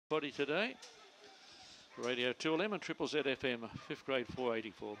body today. Radio 2LM and Triple Z FM, 5th grade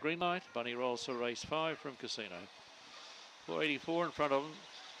 484. Green light, Bunny rolls for race 5 from Casino. 484 in front of them.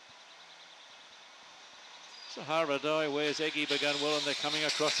 Sahara Dye, where's Eggy begun well, and they're coming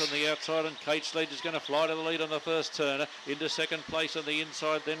across on the outside, and Kate Sledge is going to fly to the lead on the first turn. Into second place on the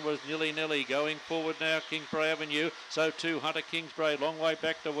inside then was Nilly Nelly. Going forward now, Kingsbury Avenue. So too Hunter Kingsbury, long way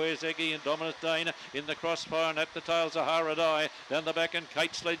back to where's Eggy and Dominus Dane in the crossfire, and at the tail Sahara Dye. Down the back and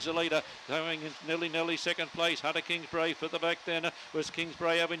Kate Sledge the leader. Going Nilly Nelly second place. Hunter Kingsbury for the back then was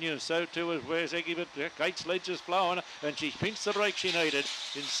Kingsbury Avenue. So too is where's Eggy, but Kate Sledge is flowing, and she pinched the break she needed.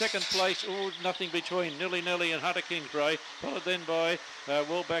 In second place, nothing between Nilly Nelly and Hunter Kingsbury, followed then by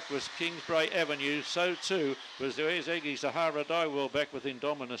well back was Kingsbury Avenue. So too was Where's Eggy, Sahara Dye well back with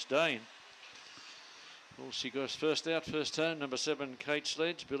Indominus Dane. Well, she goes first out, first turn, number 7 Kate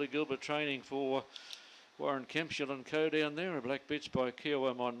Sledge. Billy Gilbert training for Warren Kempshire and Co down there. A black bits by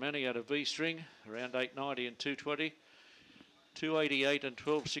Kiowa Monmani out of V-string, around 890 and 220. 288 and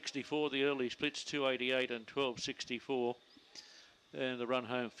 1264, the early splits, 288 and 1264. And the run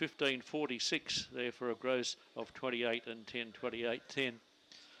home 15.46 there for a gross of 28 and 10.28.10.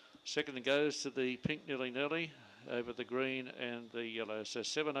 Second goes to the pink Nilly Nelly over the green and the yellow. So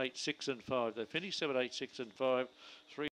 7, 8, 6 and 5. They finished 7, 8, 6 and 5. 3